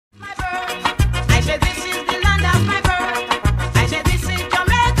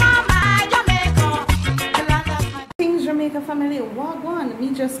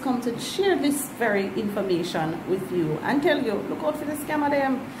share this very information with you and tell you, look out for the scam of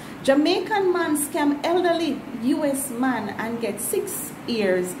them. Jamaican man scam elderly US man and get 6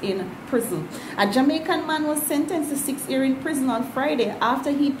 years in prison. A Jamaican man was sentenced to 6 years in prison on Friday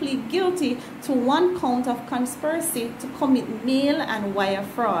after he pleaded guilty to 1 count of conspiracy to commit mail and wire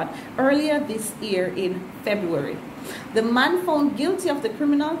fraud earlier this year in February. The man found guilty of the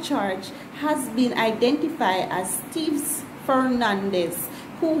criminal charge has been identified as Steve Fernandez,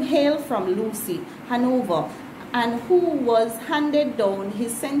 who hailed from Lucy, Hanover, and who was handed down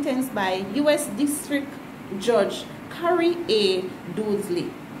his sentence by U.S. District Judge Carrie A.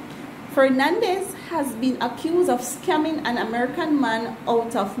 Dudley. Fernandez has been accused of scamming an American man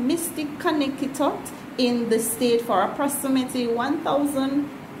out of Mystic, Connecticut in the state for approximately 1,000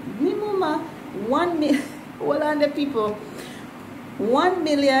 minimum 1 million. Hold on, the people.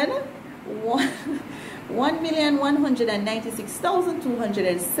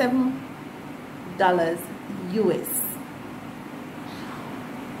 $1,196,207 US,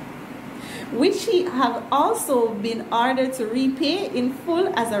 which he have also been ordered to repay in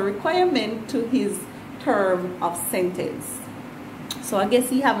full as a requirement to his term of sentence. So I guess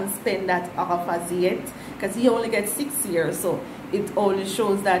he haven't spent that off as yet, because he only gets 6 years, so it only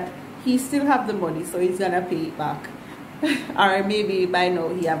shows that he still have the money, so he's gonna pay it back. Or maybe by now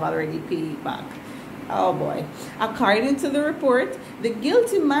he have already paid it back. Oh boy. According to the report, the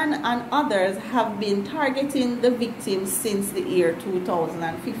guilty man and others have been targeting the victim since the year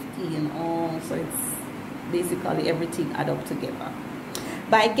 2015. Oh, so it's basically everything add up together.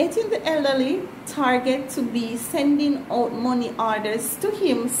 By getting the elderly target to be sending out money orders to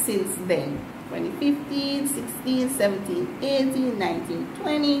him since then. 2015, 16, 17, 18, 19,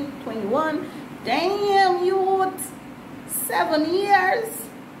 20, 21. Damn, youth. 7 years.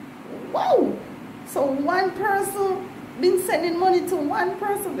 Wow. So one person been sending money to one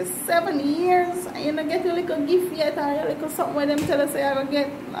person for 7 years, and you don't get a little gift yet, or a little something where them tell us I don't get.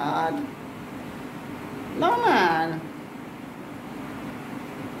 Lord. No man.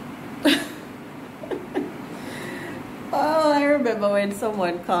 Oh, I remember when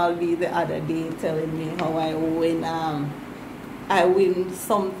someone called me the other day telling me how I win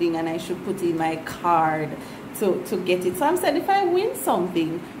something and I should put in my card to get it. So I'm saying, if I win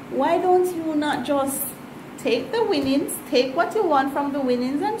something, why don't you not just take the winnings, take what you want from the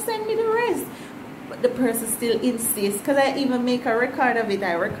winnings and send me the rest? But the person still insists, because I even make a record of it.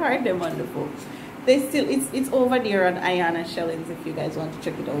 I record them on the phone. They still, it's over there on Ayana Shellings if you guys want to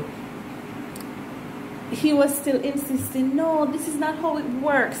check it out. He was still insisting, no, this is not how it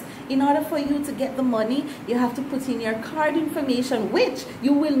works. In order for you to get the money, you have to put in your card information, which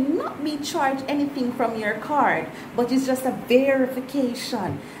you will not be charged anything from your card, but it's just a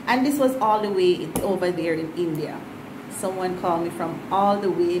verification. And this was all the way over there in India. Someone called me from all the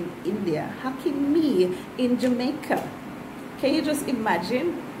way in India, hacking me in Jamaica. Can you just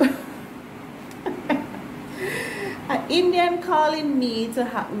imagine? An Indian calling me to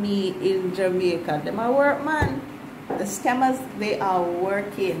hack me in Jamaica. Them are work, man. The scammers, they are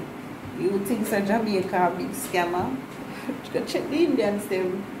working. You think so Jamaica a big scammer? Go check the Indians,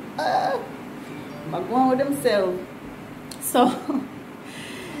 them. Go on with themselves. So,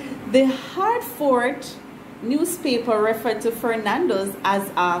 the Hartford newspaper referred to Fernandez as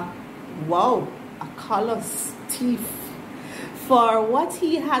a callous thief for what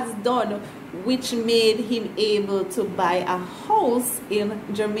he has done, which made him able to buy a house in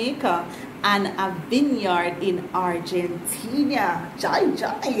Jamaica and a vineyard in Argentina. Jai.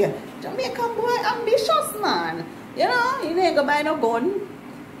 Jamaican boy ambitious, man. You know, he ain't gonna buy no gun.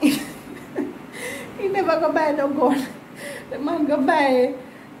 He never gonna buy no gun. The man gonna buy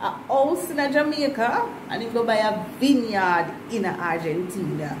a house in Jamaica and he go buy a vineyard in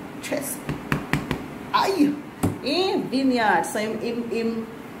Argentina. Trust. Aye. Vineyard. So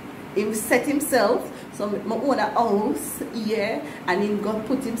him set himself, so my own a house, yeah, and him go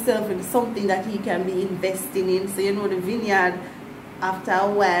put himself in something that he can be investing in. So you know the vineyard after a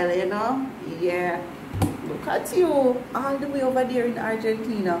while, you know, yeah. Look at you, all the way over there in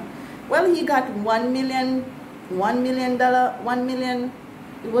Argentina. Well, he got $1 million,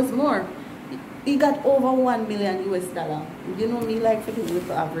 it was more. He got over $1 million US. You know me like for the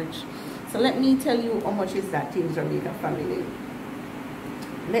little average. So let me tell you how much is that in Jamaica, family.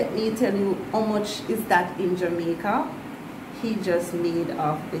 Let me tell you how much is that in Jamaica he just made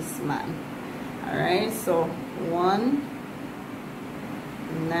off this man. Alright, so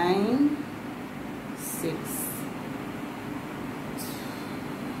 196.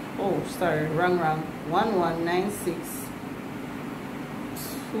 Oh, sorry, wrong.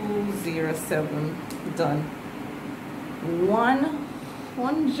 1196207 done. 1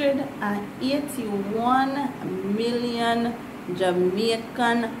 181 million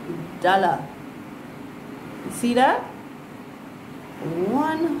Jamaican dollar. You see that?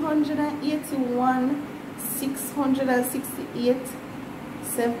 181 668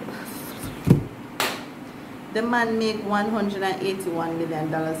 the man make $181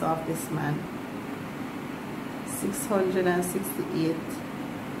 million off this man.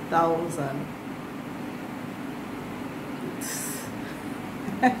 668,000.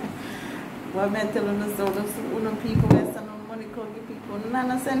 What am I telling you? So those people that send money call give people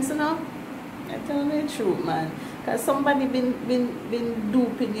none sense, you know? I tell you the truth, man. Because somebody been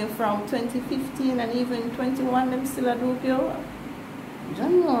duping you from 2015 and even 21, them still a dupe you. I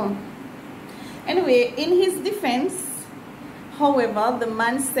don't know. Anyway, in his defense, however, the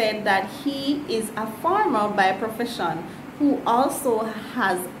man said that he is a farmer by profession who also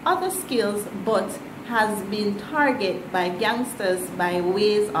has other skills but has been targeted by gangsters by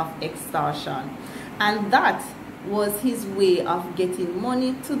ways of extortion. And that was his way of getting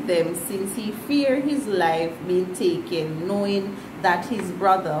money to them, since he feared his life being taken, knowing that his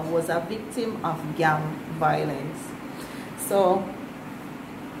brother was a victim of gang violence. So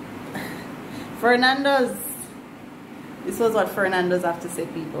Fernandez, this was what Fernandez have to say,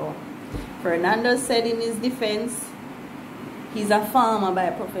 people. Fernandez said in his defense, he's a farmer by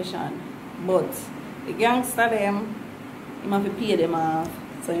profession, but the gangster them, him have to pay them off.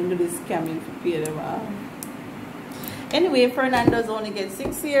 So he do this scamming to pay them off. Anyway, Fernandez only gets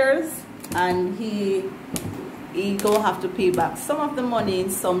 6 years, and he gonna have to pay back some of the money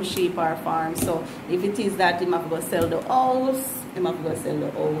in some shape or form. So if it is that him have to go sell the house, him have to go sell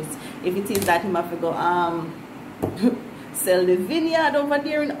the house. If it is that him have to go sell the vineyard over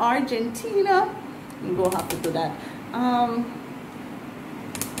there in Argentina, you go have to do that.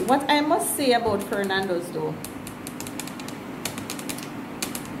 What I must say about Fernandez though,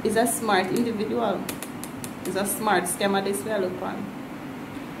 is a smart individual. He's a smart scammer, this way I look on.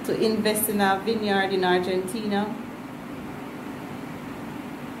 To invest in a vineyard in Argentina.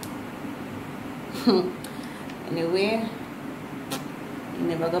 Anyway, he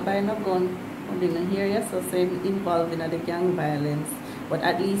never go buy no gun. I didn't hear you so say involved in the gang violence. But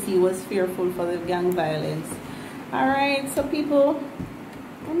at least he was fearful for the gang violence. Alright, so people,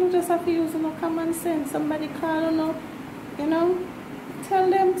 you know, just have to use no common sense. Somebody call you know, tell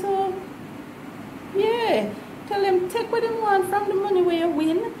them to, yeah, tell them take what they want from the money where you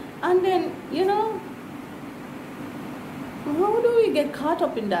win, and then, you know, how do we get caught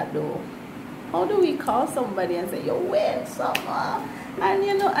up in that though? How do we call somebody and say you win somewhere, and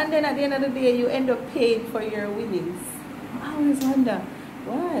you know, and then at the end of the day you end up paying for your winnings? I always wonder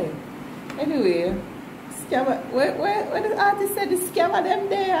why. Anyway, scammer, where the artist said the scammer them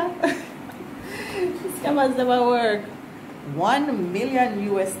there. The scammers never work. 1 million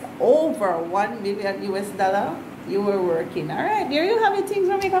US, over 1 million US dollar you were working. All right, there you have it, Things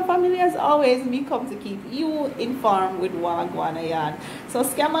Jamaican family. As always, we come to keep you informed with Wagwan Yarn. So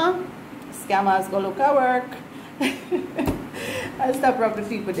scammers go look at work. And stop robbing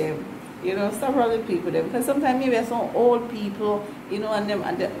people them, you know, stop robbing people them, because sometimes maybe some old people, you know, and them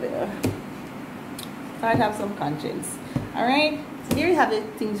start have some conscience. All right, so there you have it,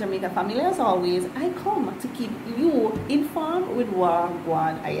 Things Jamaican family. As always, I come to keep you informed with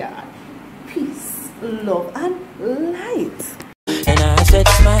Wagwan Yarn. Peace, love, and light. And I said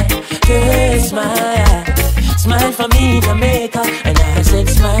smile, girl, smile, smile for me, Jamaica. And I said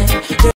smile.